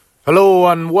Hello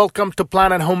and welcome to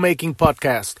Planet Homemaking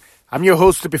Podcast. I'm your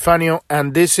host Epifanio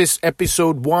and this is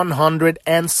episode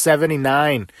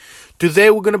 179. Today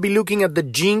we're going to be looking at the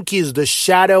Gene Keys, the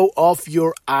shadow of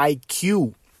your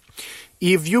IQ.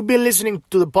 If you've been listening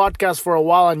to the podcast for a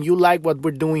while and you like what we're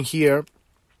doing here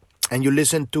and you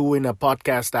listen to in a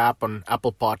podcast app on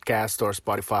Apple Podcast or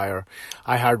Spotify or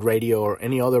iHeartRadio or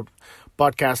any other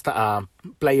podcast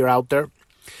player out there,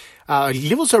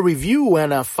 leave us a review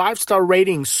and a 5-star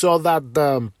rating so that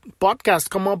the podcast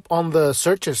come up on the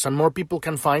searches and more people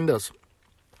can find us.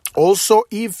 Also,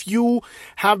 if you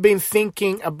have been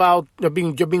thinking about, you've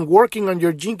been working on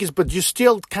your Gene Keys, but you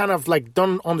still kind of like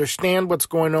don't understand what's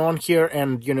going on here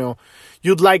and,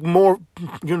 you'd like more,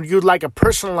 you'd like a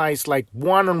personalized, like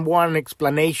one-on-one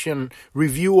explanation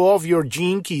review of your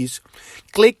Gene Keys,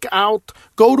 go to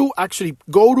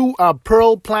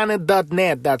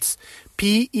pearlplanet.net. That's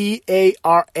Pearl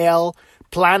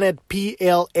Planet,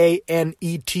 Planet.net,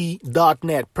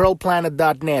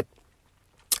 pearlplanet.net.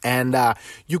 And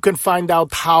you can find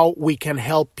out how we can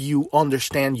help you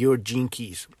understand your Gene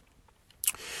Keys.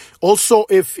 Also,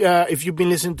 if you've been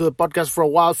listening to the podcast for a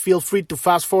while, feel free to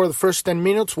fast forward the first 10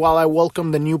 minutes while I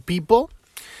welcome the new people.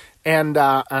 And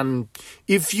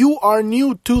if you are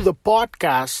new to the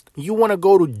podcast, you want to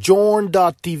go to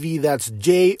journ.tv. That's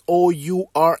JOURN.tv.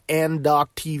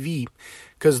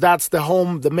 Because that's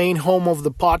the main home of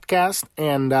the podcast,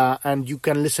 and you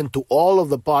can listen to all of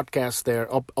the podcasts there,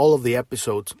 all of the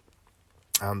episodes,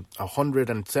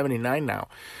 179 now,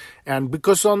 and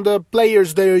because on the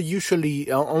players they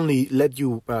usually only let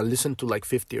you listen to like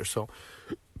 50 or so.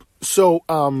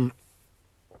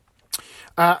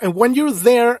 And when you're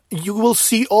there, you will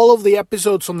see all of the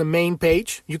episodes on the main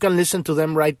page. You can listen to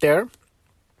them right there.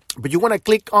 But you want to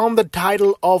click on the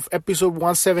title of episode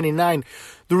 179.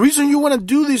 The reason you want to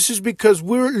do this is because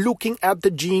we're looking at the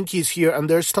Gene Keys here, and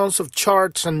there's tons of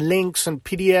charts and links and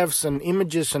PDFs and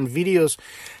images and videos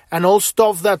and all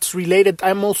stuff that's related.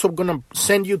 I'm also going to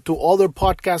send you to other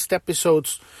podcast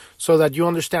episodes so that you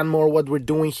understand more what we're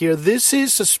doing here. This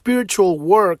is a spiritual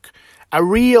work, a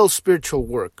real spiritual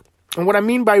work. And what I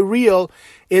mean by real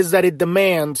is that it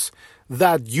demands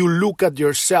that you look at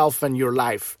yourself and your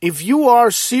life. If you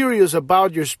are serious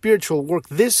about your spiritual work,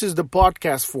 this is the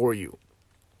podcast for you.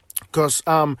 Because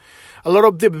a lot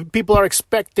of the people are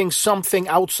expecting something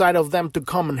outside of them to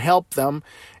come and help them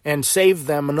and save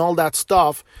them and all that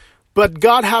stuff. But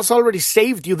God has already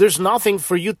saved you. There's nothing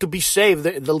for you to be saved.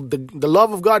 The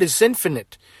love of God is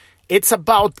infinite. It's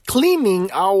about cleaning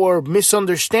our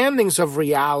misunderstandings of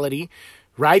reality,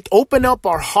 right? Open up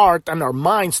our heart and our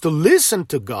minds to listen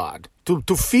to God,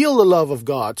 to feel the love of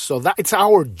God. So that it's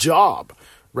our job,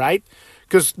 right?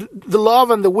 Because the love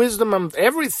and the wisdom and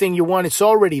everything you want, it's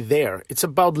already there. It's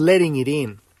about letting it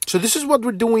in. So this is what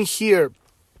we're doing here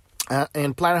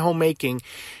in Planet Homemaking.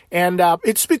 And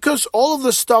it's because all of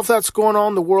the stuff that's going on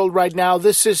in the world right now,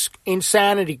 this is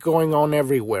insanity going on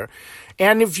everywhere.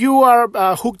 And if you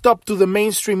are hooked up to the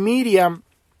mainstream media,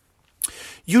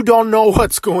 you don't know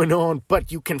what's going on,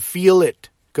 but you can feel it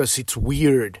because it's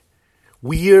weird,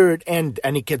 and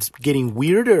it gets getting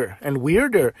weirder and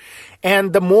weirder.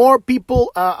 And the more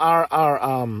people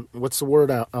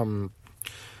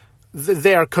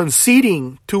they are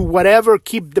conceding to whatever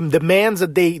keep them demands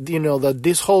that that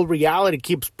this whole reality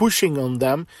keeps pushing on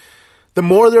them, the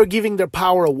more they're giving their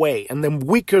power away, and the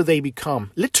weaker they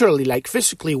become, literally, like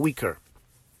physically weaker.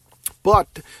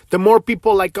 But the more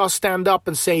people like us stand up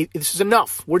and say, this is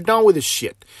enough, we're done with this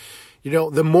shit,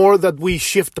 the more that we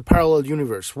shift the parallel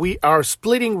universe. We are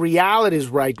splitting realities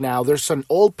right now. There's an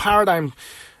old paradigm,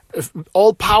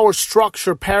 all power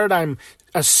structure paradigm,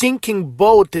 a sinking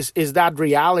boat is that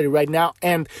reality right now.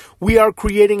 And we are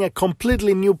creating a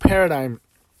completely new paradigm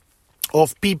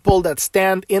of people that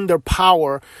stand in their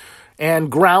power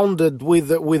and grounded with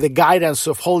the guidance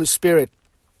of Holy Spirit.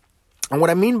 And what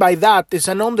I mean by that is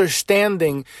an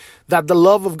understanding that the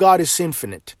love of God is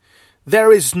infinite.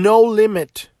 There is no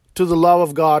limit to the love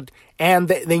of God and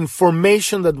the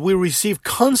information that we receive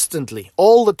constantly,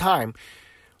 all the time.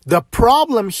 The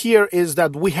problem here is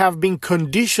that we have been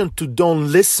conditioned to don't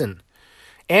listen.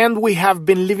 And we have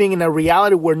been living in a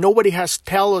reality where nobody has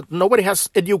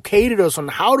educated us on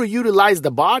how to utilize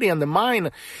the body and the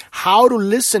mind, how to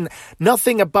listen,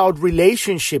 nothing about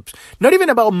relationships, not even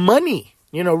about money.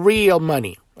 Real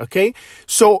money, okay?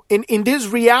 So in this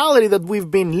reality that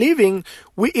we've been living,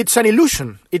 it's an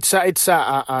illusion. It's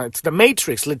the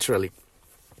Matrix, literally.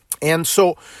 And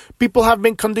so people have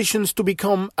been conditioned to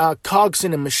become cogs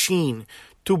in a machine,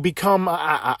 to become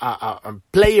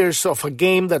players of a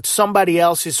game that somebody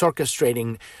else is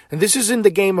orchestrating. And this is in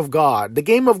the game of God. The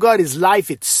game of God is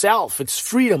life itself. It's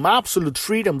freedom, absolute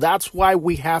freedom. That's why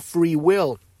we have free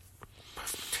will.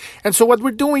 And so what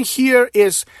we're doing here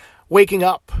is waking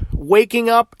up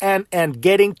and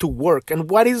getting to work. And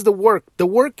what is the work? The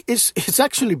work is it's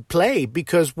actually play,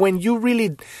 because when you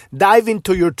really dive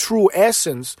into your true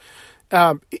essence,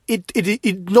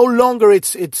 it no longer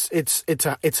it's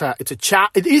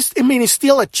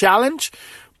still a challenge,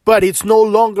 but it's no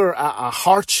longer a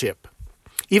hardship.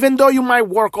 Even though you might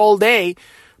work all day,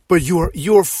 but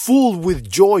you're full with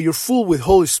joy, you're full with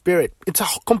Holy Spirit. It's a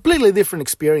completely different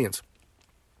experience.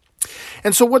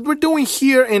 And so what we're doing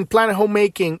here in Planet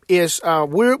Homemaking is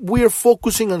we're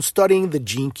focusing on studying the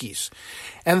Gene Keys.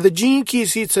 And the Gene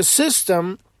Keys, it's a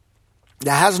system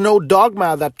that has no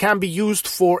dogma, that can be used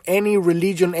for any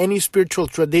religion, any spiritual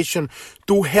tradition,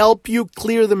 to help you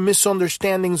clear the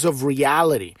misunderstandings of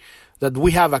reality that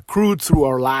we have accrued through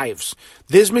our lives.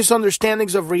 These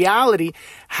misunderstandings of reality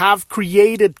have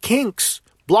created kinks,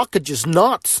 blockages,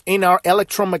 knots in our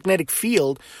electromagnetic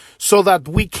field, so that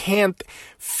we can't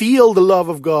feel the love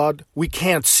of God, we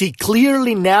can't see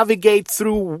clearly, navigate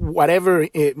through whatever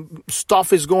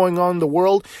stuff is going on in the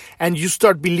world, and you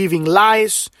start believing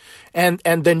lies, and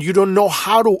then you don't know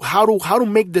how to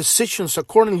make decisions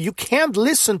accordingly. You can't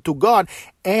listen to God,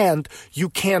 and you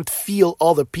can't feel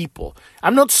other people.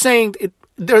 I'm not saying it.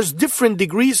 There's different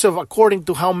degrees of according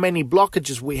to how many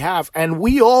blockages we have, and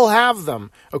we all have them,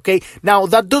 okay? Now,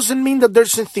 that doesn't mean that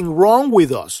there's something wrong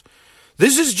with us.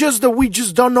 This is just that we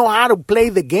just don't know how to play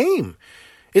the game.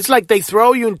 It's like they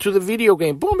throw you into the video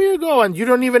game. Boom, here you go. And you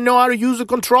don't even know how to use the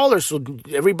controller. So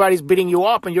everybody's beating you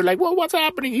up, and you're like, well, what's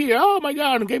happening here? Oh, my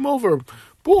God, game over.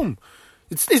 Boom.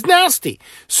 It's nasty.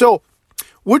 So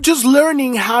we're just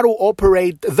learning how to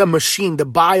operate the machine, the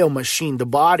bio machine, the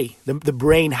body, the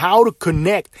brain, how to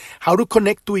connect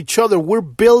to each other. We're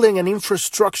building an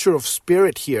infrastructure of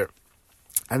spirit here.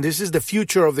 And this is the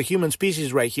future of the human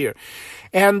species right here.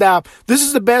 And this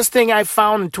is the best thing I've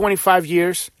found in 25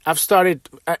 years. I've started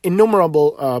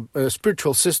innumerable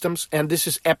spiritual systems, and this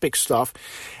is epic stuff.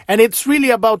 And it's really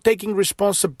about taking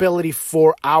responsibility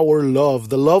for our love,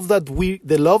 the love that we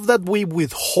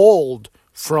withhold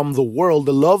from the world,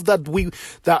 the love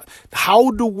that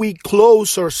how do we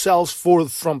close ourselves for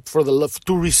the love,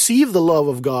 to receive the love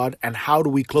of God, and how do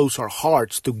we close our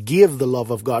hearts to give the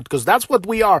love of God? Because that's what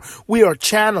we are. We are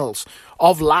channels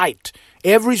of light.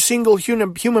 Every single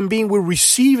human being, we're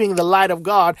receiving the light of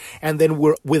God, and then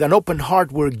we're, with an open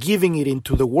heart, we're giving it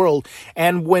into the world.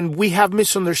 And when we have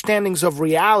misunderstandings of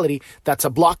reality, that's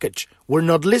a blockage. We're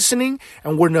not listening,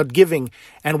 and we're not giving.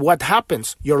 And what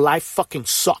happens? Your life fucking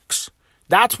sucks.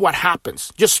 That's what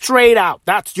happens. Just straight out.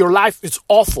 That's your life. It's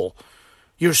awful.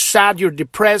 You're sad, you're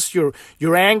depressed, you're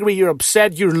angry, you're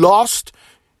upset, you're lost.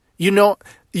 You know,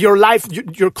 your life,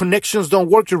 your connections don't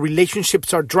work, your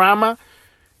relationships are drama.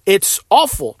 It's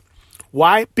awful.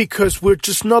 Why? Because we're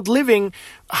just not living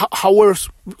how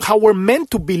we're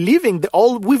meant to be living.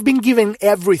 We've been given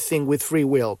everything with free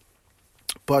will,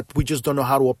 but we just don't know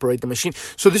how to operate the machine.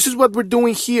 So this is what we're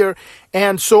doing here.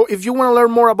 And so if you want to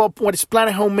learn more about what is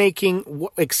Planet Homemaking,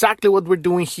 exactly what we're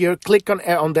doing here, click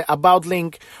on the About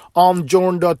link on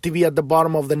journ.tv at the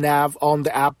bottom of the nav on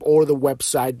the app or the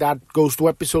website. That goes to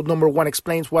episode number 1,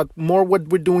 explains what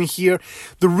we're doing here.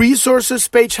 The resources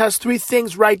page has 3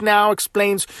 things right now,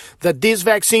 explains that these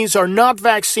vaccines are not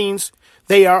vaccines.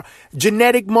 They are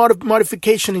genetic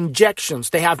modification injections.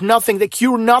 They have nothing. They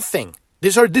cure nothing.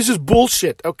 This is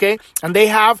bullshit, okay? And they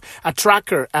have a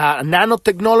tracker, a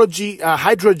nanotechnology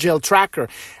hydrogel tracker.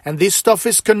 And this stuff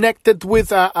is connected with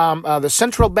the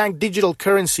central bank digital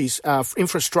currencies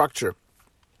infrastructure.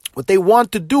 What they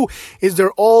want to do is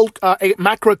their whole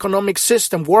macroeconomic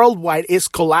system worldwide is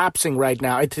collapsing right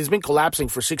now. It has been collapsing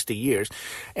for 60 years,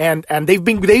 and they've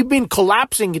been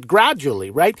collapsing it gradually,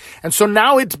 right? And so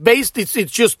now it's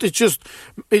just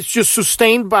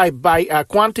sustained by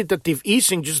quantitative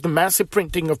easing, just the massive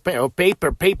printing of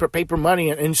paper money,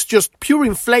 and it's just pure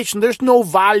inflation. There's no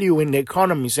value in the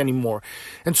economies anymore,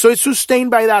 and so it's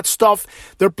sustained by that stuff.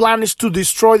 Their plan is to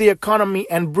destroy the economy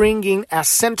and bring in a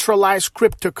centralized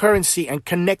cryptocurrency and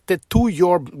connect it to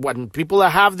when people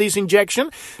that have this injection,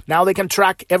 now they can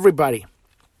track everybody.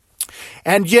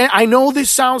 And yeah, I know this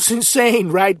sounds insane,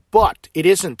 right? But it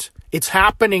isn't. It's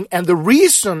happening, and the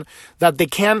reason that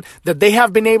they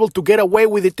have been able to get away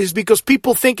with it is because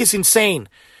people think it's insane.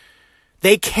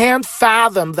 They can't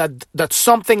fathom that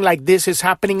something like this is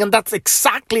happening, and that's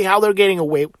exactly how they're getting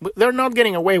away. They're not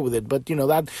getting away with it, but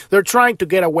that they're trying to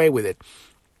get away with it.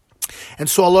 And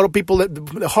so a lot of people,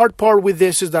 the hard part with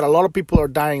this is that a lot of people are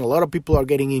dying, a lot of people are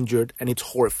getting injured, and it's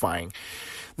horrifying.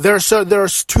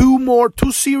 There's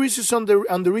two series on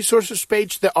the resources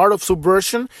page. The Art of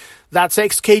Subversion, that's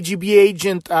ex-KGB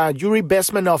agent Yuri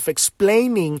Bezmenov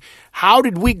explaining how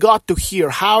did we got to here,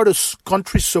 how the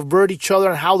countries subvert each other,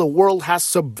 and how the world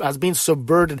has been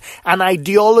subverted. An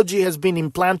ideology has been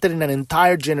implanted in an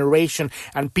entire generation,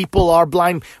 and people are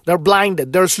blind. They're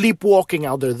blinded. They're sleepwalking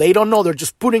out there. They don't know.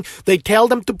 They tell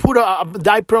them to put a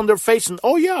diaper on their face, and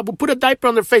oh yeah, we'll put a diaper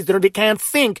on their face. They can't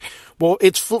think. Well,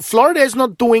 Florida is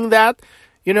not doing that.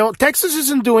 Texas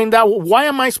isn't doing that. Why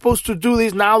am I supposed to do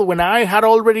this now when I had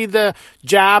already the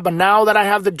jab, and now that I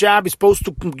have the jab, it's supposed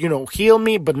to, heal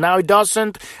me, but now it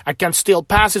doesn't. I can still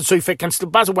pass it. So if I can still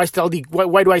pass it,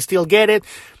 why do I still get it?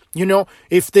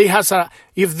 If this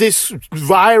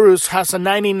virus has a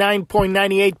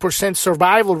 99.98%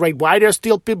 survival rate, why are there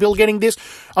still people getting this?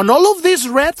 And all of these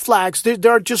red flags,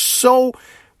 they're just so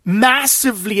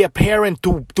massively apparent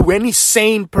to any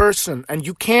sane person, and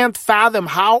you can't fathom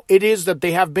how it is that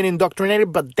they have been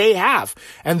indoctrinated, but they have.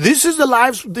 And this is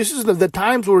the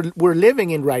times we're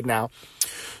living in right now.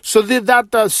 So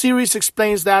that series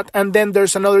explains that, and then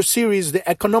there's another series, The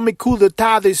Economic Coup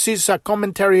d'etat. This is a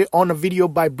commentary on a video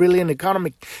by brilliant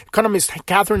economist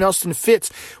Catherine Austin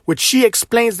Fitts, which she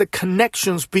explains the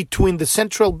connections between the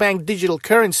central bank digital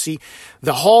currency,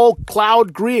 the whole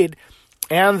cloud grid,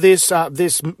 and this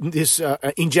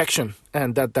injection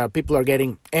and that people are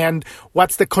getting, and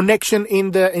what's the connection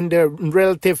in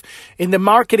the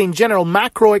market in general,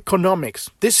 macroeconomics.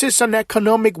 This is an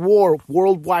economic war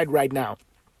worldwide right now.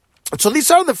 So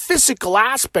these are the physical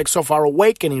aspects of our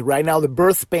awakening right now, the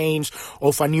birth pains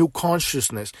of a new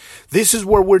consciousness. This is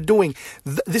what we're doing.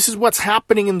 This is what's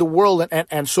happening in the world,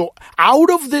 and so out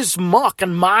of this muck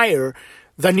and mire,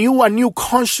 a new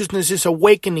consciousness is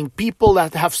awakening. People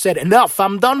that have said, enough,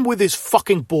 I'm done with this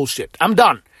fucking bullshit. I'm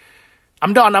done.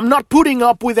 I'm not putting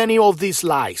up with any of these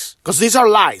lies. Because these are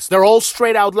lies. They're all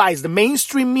straight out lies. The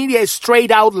mainstream media is straight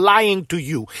out lying to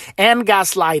you and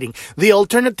gaslighting. The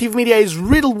alternative media is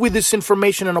riddled with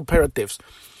disinformation and operatives.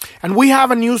 And we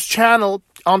have a news channel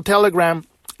on Telegram.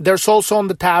 There's also on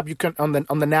the tab, you can on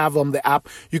the nav on the app.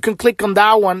 You can click on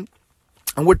that one.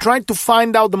 And we're trying to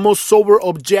find out the most sober,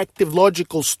 objective,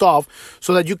 logical stuff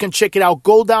so that you can check it out.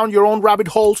 Go down your own rabbit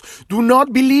holes. Do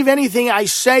not believe anything I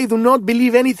say. Do not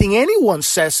believe anything anyone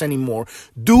says anymore.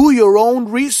 Do your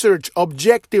own research,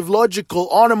 objective, logical,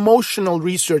 unemotional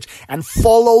research, and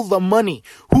follow the money.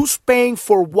 Who's paying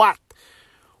for what?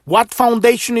 What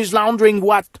foundation is laundering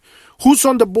what? Who's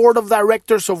on the board of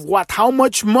directors of what? How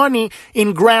much money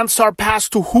in grants are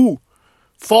passed to who?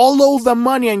 Follow the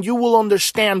money and you will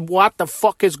understand what the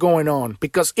fuck is going on,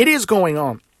 because it is going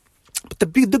on.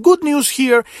 But the good news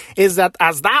here is that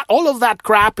all of that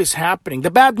crap is happening,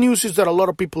 the bad news is that a lot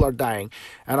of people are dying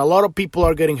and a lot of people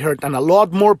are getting hurt and a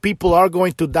lot more people are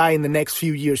going to die in the next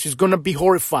few years. It's going to be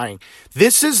horrifying.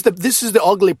 This is the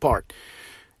ugly part.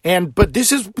 But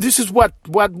this is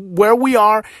where we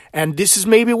are, and this is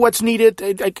maybe what's needed.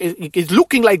 It's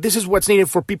looking like this is what's needed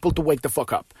for people to wake the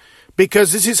fuck up,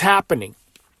 because this is happening.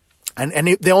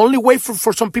 And the only way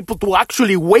for some people to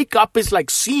actually wake up is like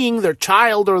seeing their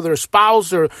child or their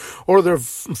spouse or their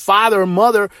father or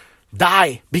mother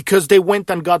die because they went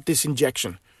and got this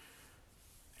injection.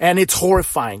 And it's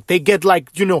horrifying. They get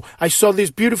I saw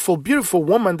this beautiful, beautiful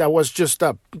woman that was just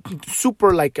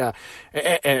super like a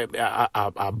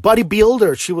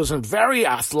bodybuilder. She was very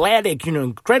athletic,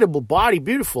 incredible body,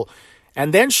 beautiful.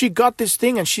 And then she got this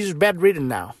thing and she's bedridden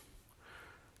now.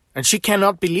 And she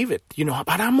cannot believe it,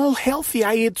 but I'm all healthy.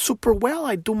 I eat super well.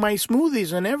 I do my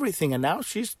smoothies and everything. And now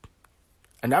she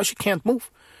can't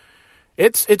move.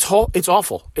 It's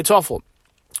awful. It's awful.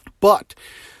 But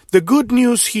the good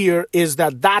news here is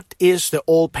that is the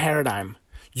old paradigm.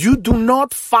 You do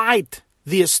not fight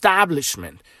the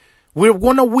establishment. We're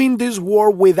going to win this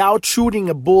war without shooting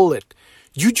a bullet.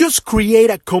 You just create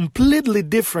a completely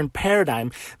different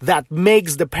paradigm that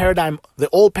makes the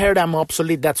old paradigm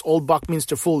obsolete. That's old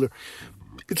Buckminster Fuller.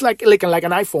 It's like an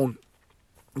iPhone.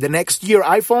 The next year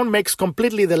iPhone makes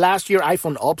completely the last year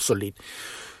iPhone obsolete.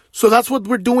 So that's what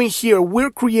we're doing here.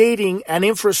 We're creating an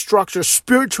infrastructure,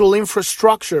 spiritual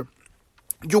infrastructure.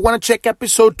 You want to check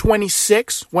episode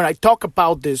 26 when I talk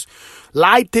about this.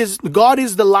 God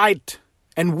is the light.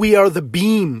 And we are the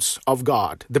beams of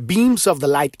God, the beams of the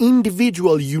light,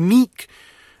 individual, unique,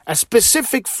 a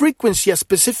specific frequency, a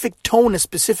specific tone, a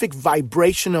specific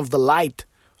vibration of the light,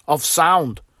 of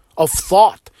sound, of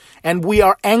thought. And we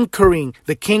are anchoring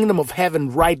the kingdom of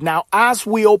heaven right now as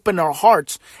we open our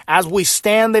hearts, as we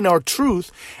stand in our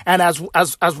truth, and as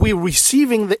we're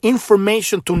receiving the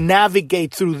information to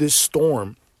navigate through this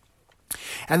storm.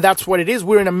 And that's what it is.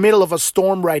 We're in the middle of a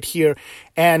storm right here,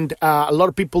 and a lot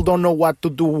of people don't know what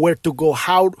to do, where to go,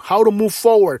 how to move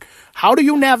forward. How do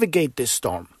you navigate this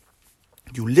storm?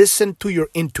 You listen to your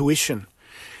intuition.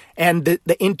 And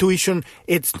the intuition,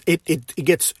 it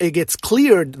gets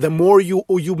cleared the more you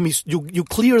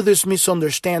clear these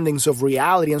misunderstandings of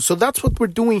reality. And so that's what we're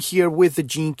doing here with the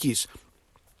Gene Keys.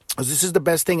 This is the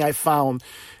best thing I found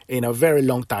in a very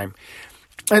long time.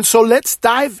 And so let's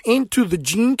dive into the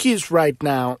Gene Keys right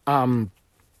now.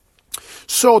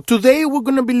 So today we're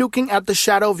going to be looking at the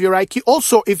Shadow of your IQ.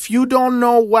 Also, if you don't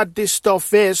know what this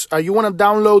stuff is, you want to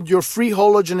download your free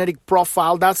hologenetic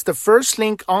profile. That's the first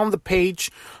link on the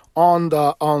page on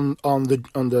the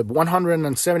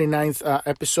 179th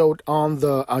episode on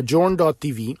the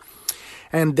Journ.tv.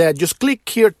 And just click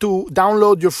here to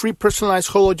download your free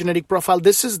personalized hologenetic profile.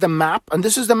 This is the map, and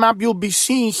this is the map you'll be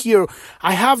seeing here.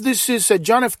 I have this is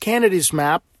John F. Kennedy's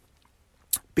map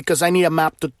because I need a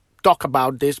map to talk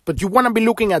about this, but you want to be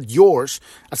looking at yours.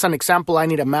 As an example, I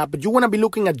need a map, but you want to be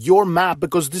looking at your map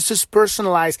because this is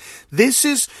personalized. This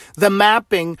is the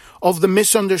mapping of the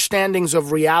misunderstandings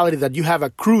of reality that you have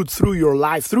accrued through your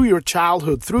life, through your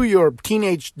childhood, through your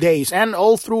teenage days, and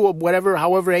all through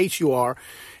however age you are.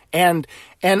 And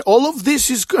all of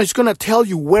this is going to tell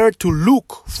you where to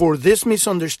look for these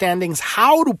misunderstandings,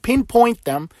 how to pinpoint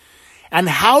them, and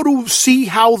how to see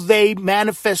how they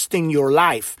manifest in your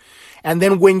life. And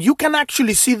then when you can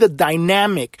actually see the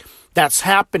dynamic that's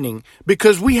happening,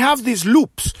 because we have these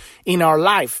loops in our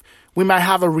life. We might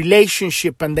have a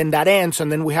relationship and then that ends,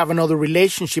 and then we have another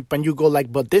relationship and you go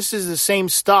like, but this is the same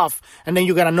stuff. And then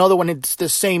you got another one, it's the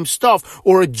same stuff.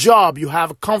 Or a job, you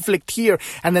have a conflict here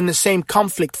and then the same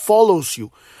conflict follows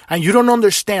you. And you don't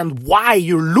understand why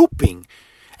you're looping.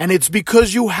 And it's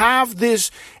because you have this,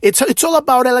 it's all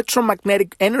about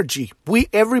electromagnetic energy.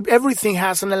 Everything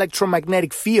has an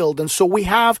electromagnetic field. And so we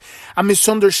have a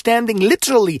misunderstanding,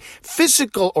 literally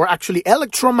physical or actually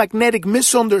electromagnetic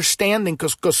misunderstanding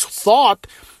because thought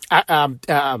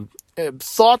and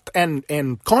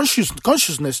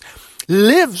consciousness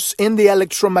lives in the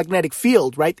electromagnetic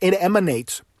field, right? It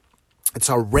emanates. It's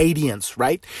our radiance,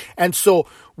 right? And so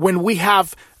when we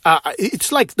have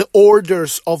it's like the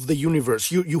orders of the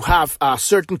universe. You have a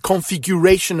certain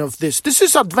configuration of this. This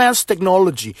is advanced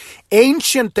technology,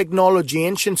 ancient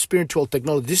spiritual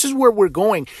technology. This is where we're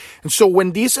going. And so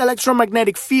when this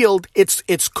electromagnetic field, it's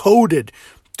coded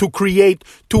to create,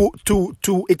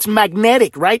 it's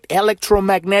magnetic, right?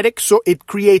 Electromagnetic. So it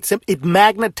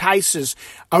magnetizes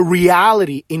a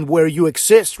reality in where you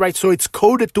exist, right? So it's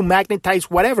coded to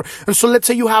magnetize whatever. And so let's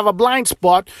say you have a blind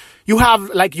spot. You have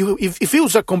if it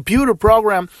was a computer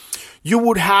program, you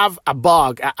would have a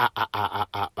bug,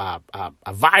 a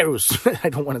virus. I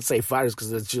don't want to say virus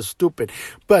because it's just stupid.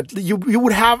 But you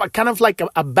would have a kind of like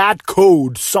a bad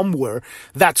code somewhere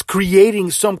that's creating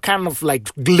some kind of like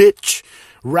glitch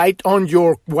right on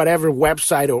your whatever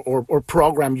website or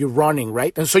program you're running,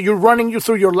 right? And so you're running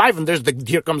through your life and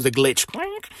here comes the glitch.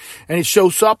 And it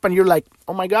shows up and you're like,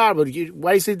 oh my God,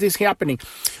 why is this happening?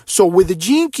 So with the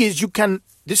Gene Keys,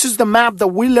 this is the map that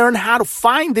we learn how to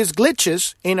find these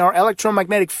glitches in our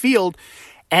electromagnetic field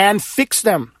and fix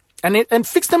them. And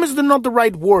fix them is not the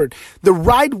right word. The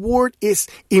right word is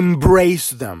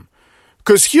embrace them.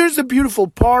 Because here's the beautiful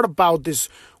part about this.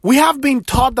 We have been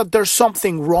taught that there's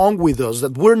something wrong with us,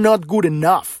 that we're not good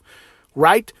enough,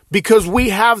 right? Because we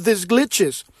have these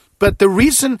glitches. But the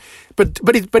reason, but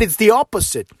it's the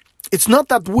opposite. It's not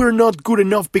that we're not good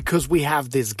enough because we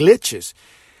have these glitches.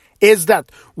 It's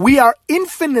that we are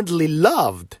infinitely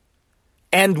loved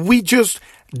and we just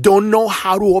don't know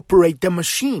how to operate the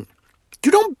machine.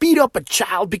 You don't beat up a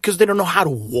child because they don't know how to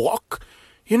walk.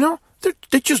 You know,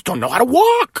 they just don't know how to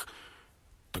walk.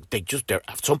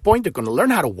 At some point, they're going to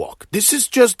learn how to walk. This is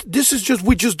just,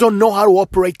 we just don't know how to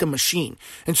operate the machine.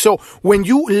 And so when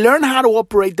you learn how to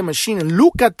operate the machine and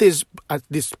look at these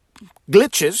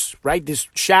glitches, right? These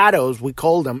shadows, we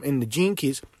call them in the Gene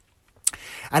Keys,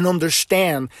 and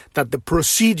understand that the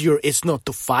procedure is not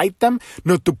to fight them,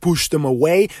 not to push them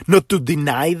away, not to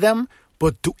deny them,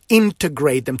 but to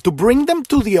integrate them, to bring them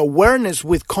to the awareness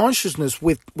with consciousness,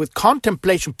 with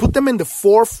contemplation, put them in the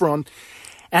forefront,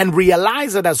 and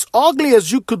realize that as ugly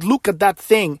as you could look at that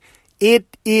thing, it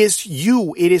is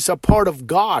you. It is a part of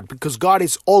God because God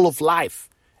is all of life,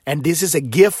 and this is a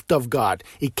gift of God.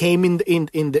 It came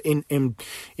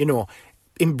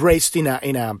embraced in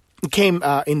a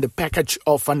in the package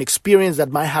of an experience that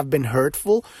might have been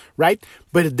hurtful, right?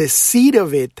 But the seed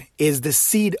of it is the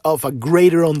seed of a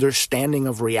greater understanding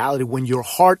of reality when your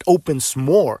heart opens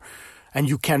more. And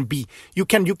you can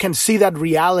see that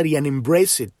reality and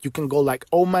embrace it. You can go like,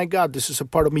 oh my God, this is a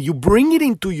part of me. You bring it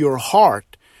into your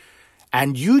heart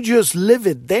and you just live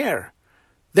it there.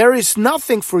 There is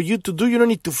nothing for you to do. You don't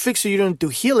need to fix it. You don't need to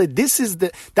heal it.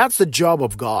 That's the job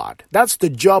of God. That's the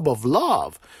job of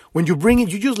love. When you bring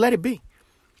it, you just let it be.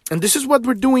 And this is what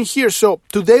we're doing here. So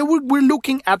today we're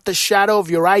looking at the shadow of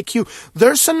your IQ.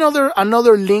 There's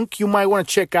another link you might want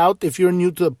to check out if you're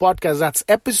new to the podcast. That's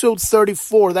episode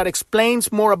 34. That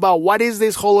explains more about what is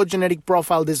this hologenetic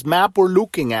profile, this map we're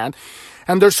looking at.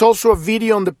 And there's also a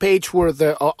video on the page where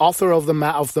the author of the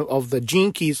map of the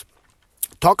Gene Keys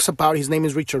talks about. His name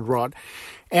is Richard Rudd.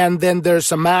 And then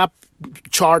there's a map,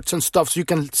 charts and stuff, so you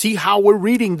can see how we're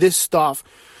reading this stuff.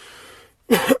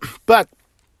 But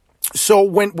so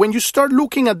when you start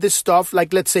looking at this stuff,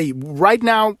 like let's say right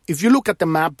now, if you look at the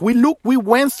map, we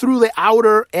went through the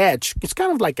outer edge. It's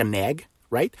kind of like an egg,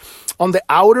 right? On the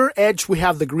outer edge, we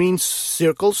have the green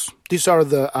circles. These are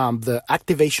the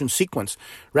activation sequence,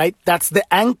 right? That's the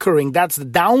anchoring. That's the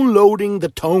downloading the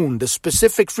tone, the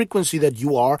specific frequency that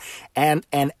you are, and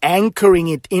anchoring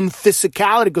it in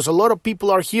physicality. Because a lot of people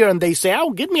are here and they say, "Oh,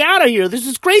 get me out of here! This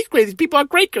is crazy. These people are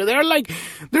crazy.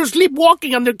 They're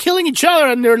sleepwalking and they're killing each other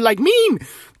and they're like mean.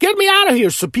 Get me out of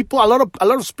here!" So a lot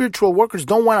of spiritual workers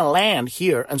don't want to land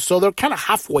here, and so they're kind of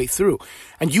halfway through.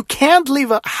 And you can't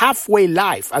live a halfway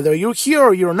life. Either you're here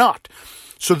or you're not.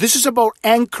 So this is about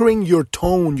anchoring your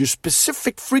tone, your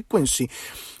specific frequency,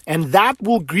 and that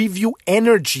will give you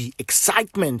energy,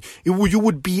 excitement.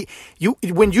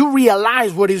 When you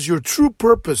realize what is your true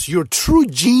purpose, your true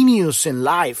genius in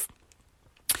life,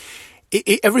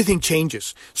 everything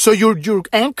changes. So you're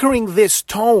anchoring this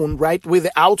tone, right, with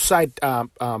the outside,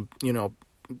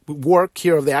 work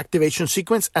here of the activation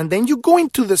sequence, and then you go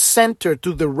into the center,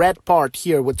 to the red part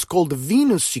here, what's called the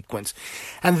Venus sequence,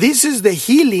 and this is the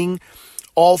healing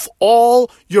of all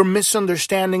your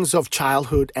misunderstandings of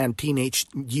childhood and teenage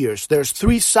years. There's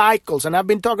 3 cycles, and I've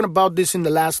been talking about this in the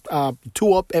last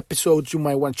 2 episodes. You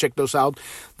might want to check those out.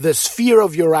 The sphere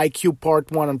of your IQ,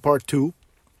 part 1 and part 2.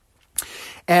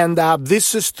 And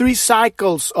this is 3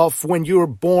 cycles of when you were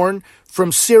born,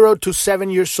 from 0 to 7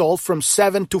 years old, from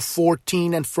 7 to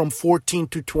 14, and from 14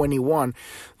 to 21.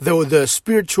 The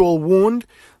spiritual wound,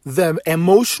 the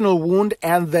emotional wound,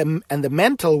 and the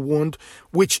mental wound,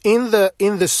 which in the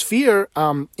sphere,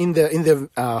 in the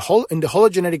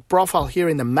hologenetic profile here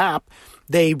in the map,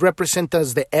 they represent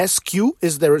as the SQ,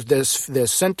 is the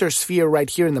center sphere right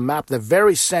here in the map, the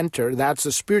very center. That's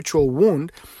the spiritual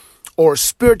wound, or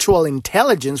spiritual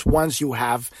intelligence, once you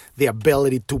have the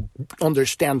ability to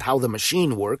understand how the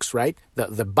machine works, right?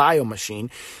 The bio machine.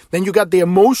 Then you got the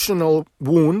emotional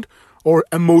wound, or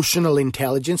emotional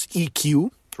intelligence,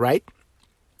 EQ, right?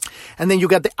 And then you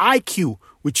got the IQ,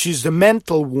 which is the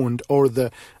mental wound, or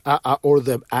the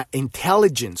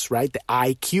intelligence, right? The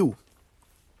IQ.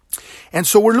 And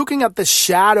so we're looking at the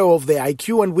shadow of the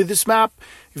IQ, and with this map,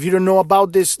 if you don't know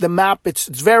about this, the map, it's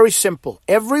very simple.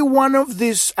 Every one of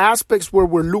these aspects where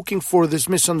we're looking for these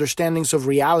misunderstandings of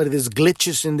reality, these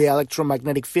glitches in the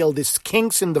electromagnetic field, these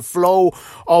kinks in the flow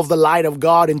of the light of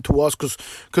God into us, because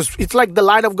it's like the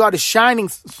light of God is shining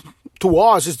to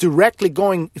us. It's directly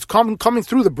coming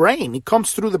through the brain. It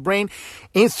comes through the brain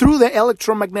and through the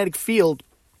electromagnetic field.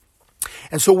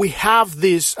 And so we have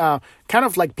these kind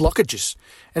of like blockages.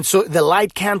 And so the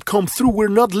light can't come through. We're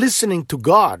not listening to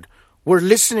God. We're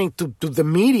listening to the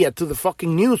media, to the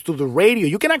fucking news, to the radio.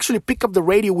 You can actually pick up the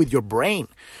radio with your brain.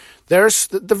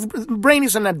 The brain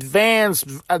is an advanced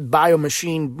bio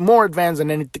machine, more advanced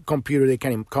than any computer they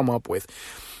can come up with.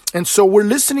 And so we're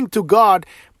listening to God,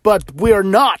 but we are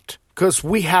not, because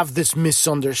we have these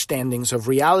misunderstandings of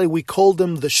reality. We call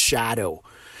them the shadow.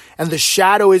 And the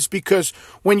shadow is because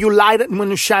when you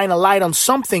shine a light on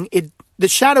something, the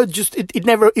shadow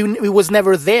it was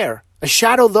never there. A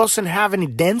shadow doesn't have any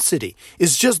density.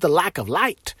 It's just the lack of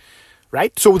light,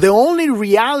 right? So the only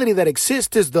reality that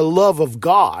exists is the love of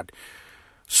God.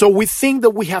 So we think that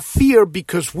we have fear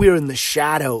because we're in the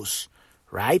shadows,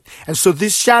 right? And so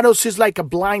these shadows is like a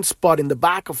blind spot in the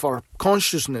back of our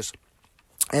consciousness.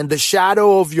 And the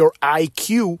shadow of your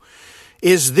IQ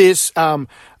is this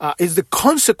is the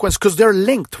consequence, because they're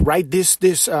linked, right? These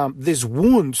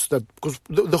wounds, because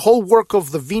the whole work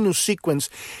of the Venus sequence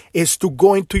is to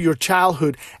go into your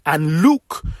childhood and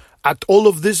look at all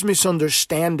of these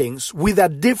misunderstandings with a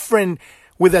different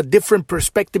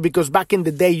perspective, because back in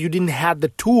the day you didn't have the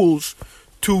tools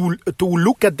to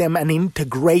look at them and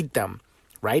integrate them,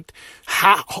 right?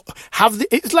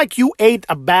 It's like you ate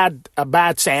a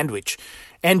bad sandwich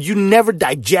and you never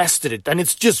digested it, and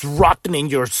it's just rotten in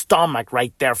your stomach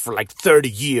right there for like 30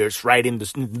 years, right, in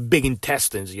the big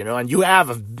intestines, and you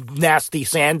have a nasty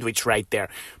sandwich right there.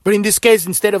 But in this case,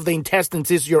 instead of the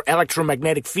intestines, is your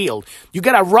electromagnetic field. You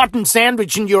got a rotten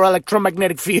sandwich in your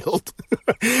electromagnetic field.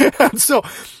 And so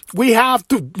we have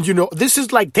to, this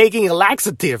is like taking a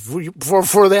laxative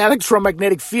for the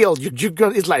electromagnetic field.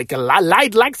 It's like a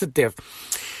light laxative.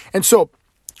 And so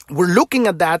we're looking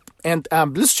at that, and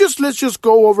let's just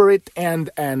go over it, and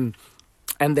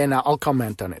then I'll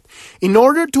comment on it. In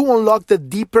order to unlock the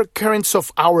deeper currents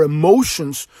of our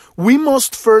emotions, we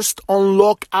must first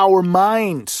unlock our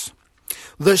minds.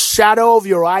 The shadow of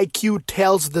your IQ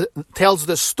tells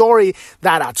the story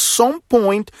that at some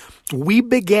point we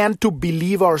began to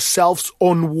believe ourselves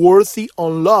unworthy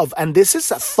of love, and this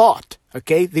is a thought.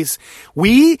 Okay,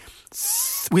 we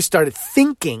started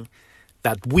thinking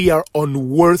that we are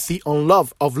unworthy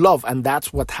of love, and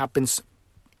that's what happens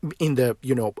in the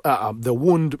the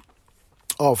wound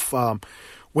of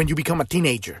when you become a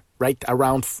teenager, right?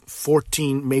 Around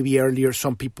 14, maybe earlier.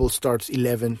 Some people start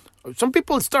 11. Some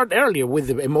people start earlier with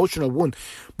the emotional wound,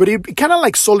 but it kind of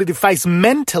like solidifies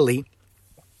mentally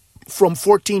from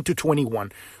 14 to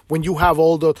 21. When you have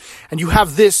and you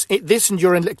have this in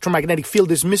your electromagnetic field,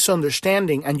 this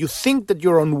misunderstanding, and you think that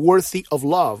you're unworthy of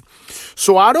love.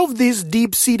 So out of this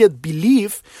deep-seated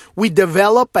belief, we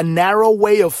develop a narrow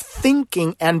way of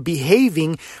thinking and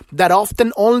behaving that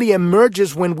often only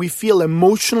emerges when we feel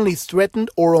emotionally threatened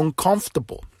or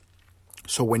uncomfortable.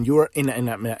 So when you're in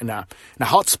a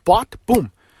hot spot,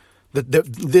 boom, the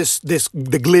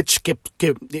glitch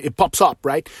it pops up,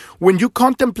 right? When you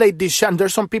contemplate this, and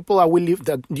there's some people that will live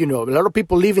that, a lot of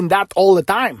people live in that all the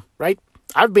time, right?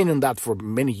 I've been in that for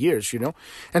many years,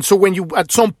 And so when you,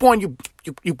 at some point,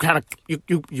 you kind of,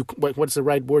 what's the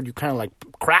right word? You kind of like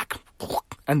crack,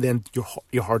 and then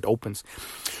your heart opens.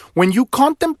 When you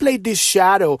contemplate this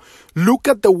shadow, look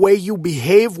at the way you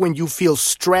behave when you feel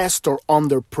stressed or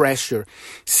under pressure.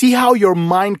 See how your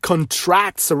mind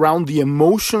contracts around the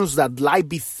emotions that lie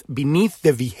beneath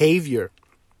the behavior.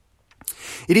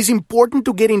 It is important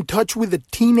to get in touch with the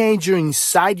teenager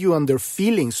inside you and their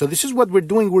feelings. So this is what we're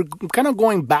doing. We're kind of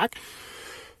going back.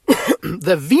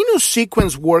 The Venus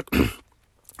sequence work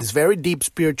is very deep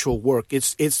spiritual work.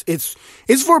 It's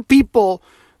for people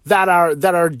that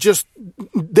are just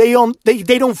they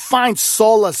don't find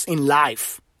solace in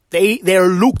life. They're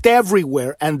looked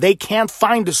everywhere and they can't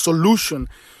find a solution.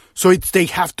 So they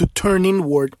have to turn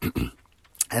inward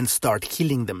and start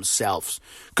healing themselves,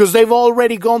 because they've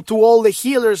already gone through all the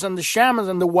healers and the shamans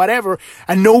and the whatever,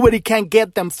 and nobody can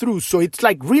get them through. So it's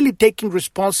like really taking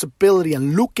responsibility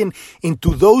and looking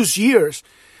into those years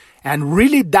and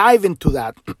really dive into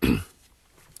that.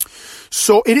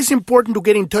 So it is important to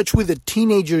get in touch with the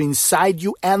teenager inside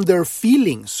you and their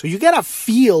feelings. So you gotta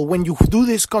feel when you do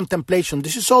this contemplation.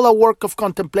 This is all a work of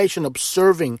contemplation,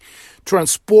 observing,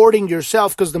 transporting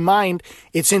yourself, because the mind,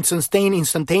 it's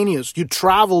instantaneous. You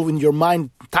travel in your mind,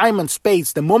 time and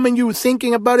space. The moment you're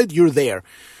thinking about it, you're there.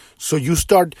 So you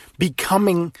start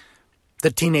becoming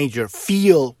the teenager.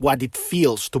 Feel what it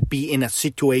feels to be in a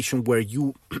situation where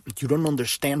you don't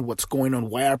understand what's going on.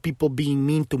 Why are people being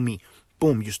mean to me?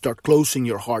 Boom, you start closing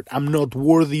your heart. I'm not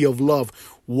worthy of love.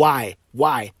 Why?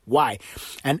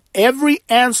 And every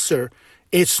answer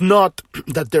is not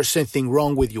that there's something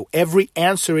wrong with you. Every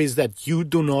answer is that you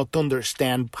do not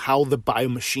understand how the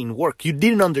biomachine works. You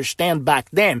didn't understand back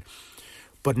then,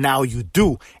 but now you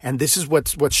do. And this is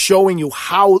what's showing you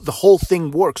how the whole thing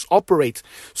works, operates.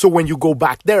 So when you go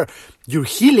back there, you're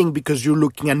healing because you're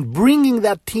looking and bringing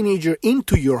that teenager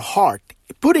into your heart,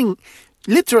 putting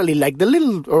literally like the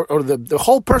little or the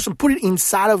whole person, put it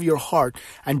inside of your heart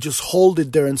and just hold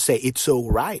it there and say, it's all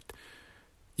right.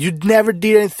 You never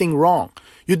did anything wrong.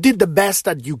 You did the best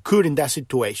that you could in that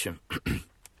situation.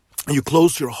 You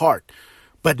closed your heart.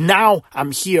 But now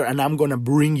I'm here and I'm going to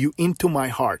bring you into my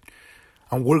heart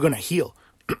and we're going to heal.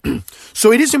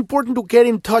 So it is important to get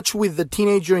in touch with the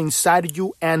teenager inside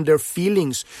you and their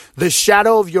feelings. The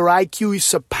shadow of your IQ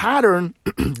is a pattern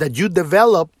that you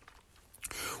develop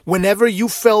whenever you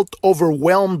felt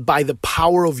overwhelmed by the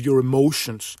power of your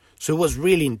emotions. So it was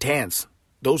really intense.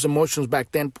 Those emotions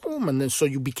back then, boom, and then so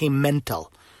you became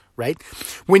mental, right?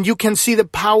 When you can see the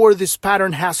power this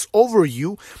pattern has over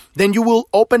you, then you will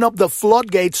open up the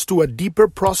floodgates to a deeper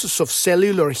process of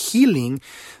cellular healing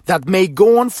that may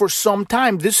go on for some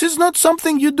time. This is not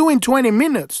something you do in 20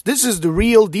 minutes. This is the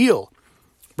real deal,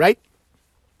 right?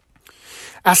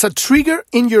 As a trigger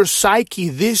in your psyche,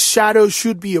 this shadow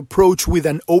should be approached with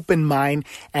an open mind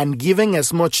and given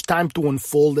as much time to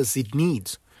unfold as it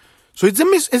needs. So it's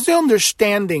the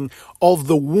understanding of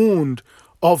the wound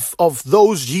of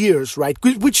those years, right?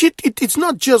 Which it's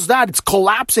not just that, it's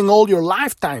collapsing all your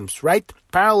lifetimes, right?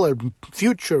 Parallel,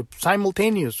 future,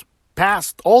 simultaneous,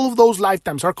 past, all of those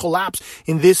lifetimes are collapsed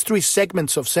in these 3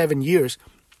 segments of 7 years.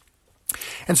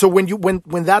 And so when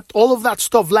that all of that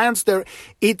stuff lands there,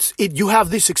 you have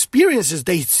these experiences.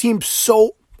 They seem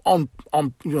so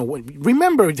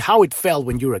remember how it felt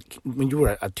when you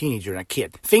were a teenager and a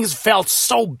kid. Things felt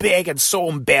so big and so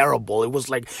unbearable. It was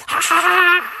like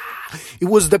it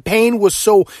was, the pain was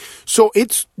so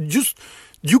it's just,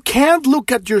 you can't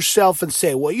look at yourself and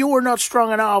say, well, you were not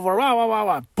strong enough or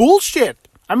blah. Bullshit.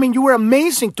 I mean, you were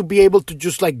amazing to be able to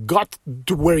just like got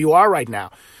to where you are right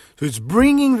now. So it's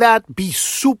bringing that, be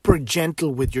super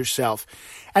gentle with yourself.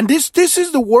 And this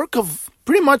is the work of,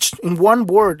 pretty much in one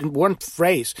word, in one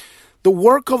phrase, the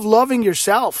work of loving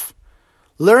yourself.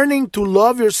 Learning to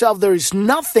love yourself. There is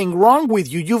nothing wrong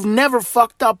with you. You've never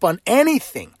fucked up on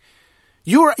anything.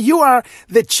 You are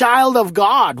the child of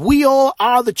God. We all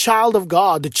are the child of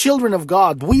God, the children of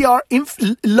God. We are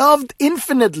loved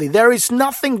infinitely. There is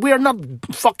nothing, we are not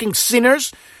fucking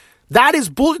sinners. That is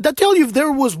bullshit. I tell you, if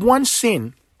there was one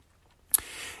sin,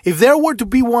 if there were to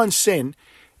be one sin,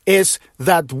 is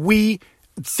that we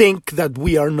think that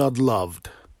we are not loved.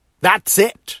 That's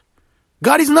it.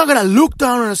 God is not going to look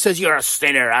down and says, you're a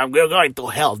sinner, you're going to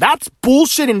hell. That's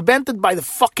bullshit invented by the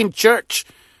fucking church.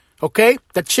 Okay?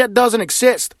 That shit doesn't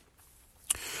exist.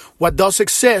 What does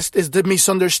exist is the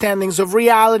misunderstandings of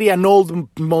reality and all the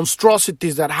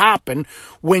monstrosities that happen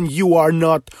when you are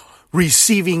not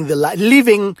receiving the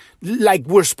living like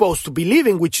we're supposed to be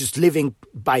living, which is living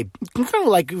by kind of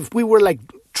like if we were like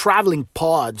traveling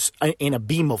pods in a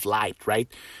beam of light, right?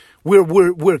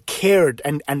 We're cared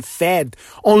and fed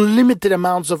unlimited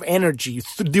amounts of energy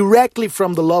directly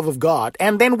from the love of God,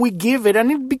 and then we give it,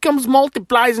 and it becomes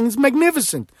multiplies, and it's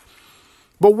magnificent.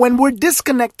 But when we're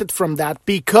disconnected from that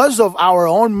because of our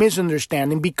own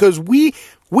misunderstanding, because we,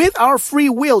 with our free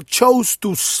will, chose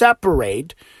to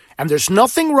separate, and there's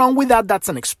nothing wrong with that, that's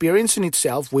an experience in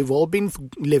itself, we've all been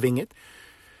living it,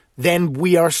 then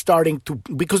we are starting to,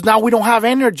 because now we don't have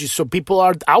energy, so people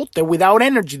are out there without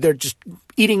energy, they're just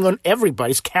eating on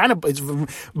everybody. It's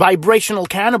vibrational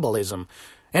cannibalism,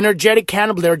 energetic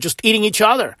cannibal, they're just eating each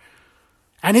other.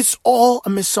 And it's all a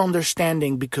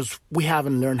misunderstanding because we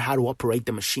haven't learned how to operate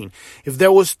the machine. If there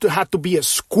had to be a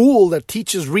school that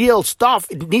teaches real stuff,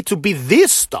 it needs to be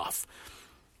this stuff.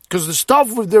 Because the stuff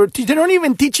they're not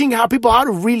even teaching how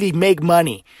to really make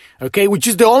money, okay? Which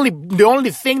is the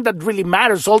only thing that really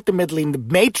matters ultimately in the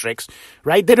Matrix,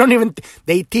 right?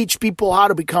 They teach people how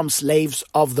to become slaves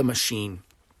of the machine.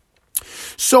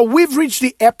 So we've reached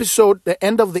the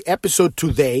end of the episode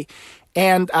today,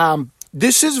 and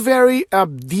this is very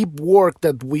deep work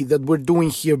that we're doing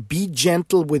here. Be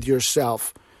gentle with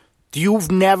yourself. You've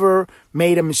never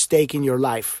made a mistake in your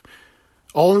life.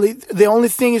 The only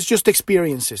thing is just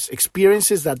experiences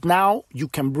that now you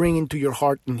can bring into your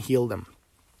heart and heal them.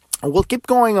 And we'll keep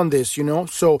going on this,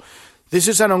 So this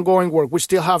is an ongoing work. We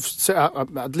still have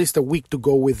at least a week to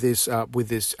go with this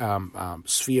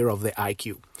sphere of the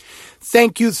IQ.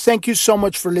 Thank you so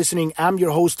much for listening. I'm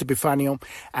your host Epifanio,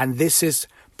 and this is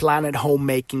Planet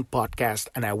Homemaking Podcast,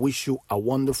 and I wish you a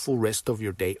wonderful rest of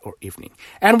your day or evening.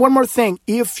 And one more thing,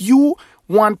 if you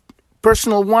want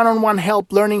personal one-on-one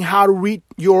help learning how to read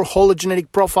your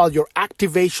hologenetic profile, your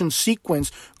activation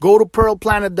sequence, go to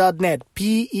pearlplanet.net,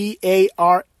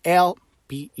 Pearl,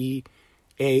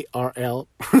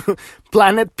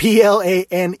 planet,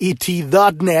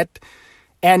 planet.net,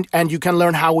 and you can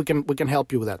learn how we can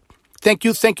help you with that. Thank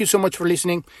you so much for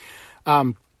listening.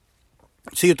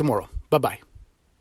 See you tomorrow. Bye-bye.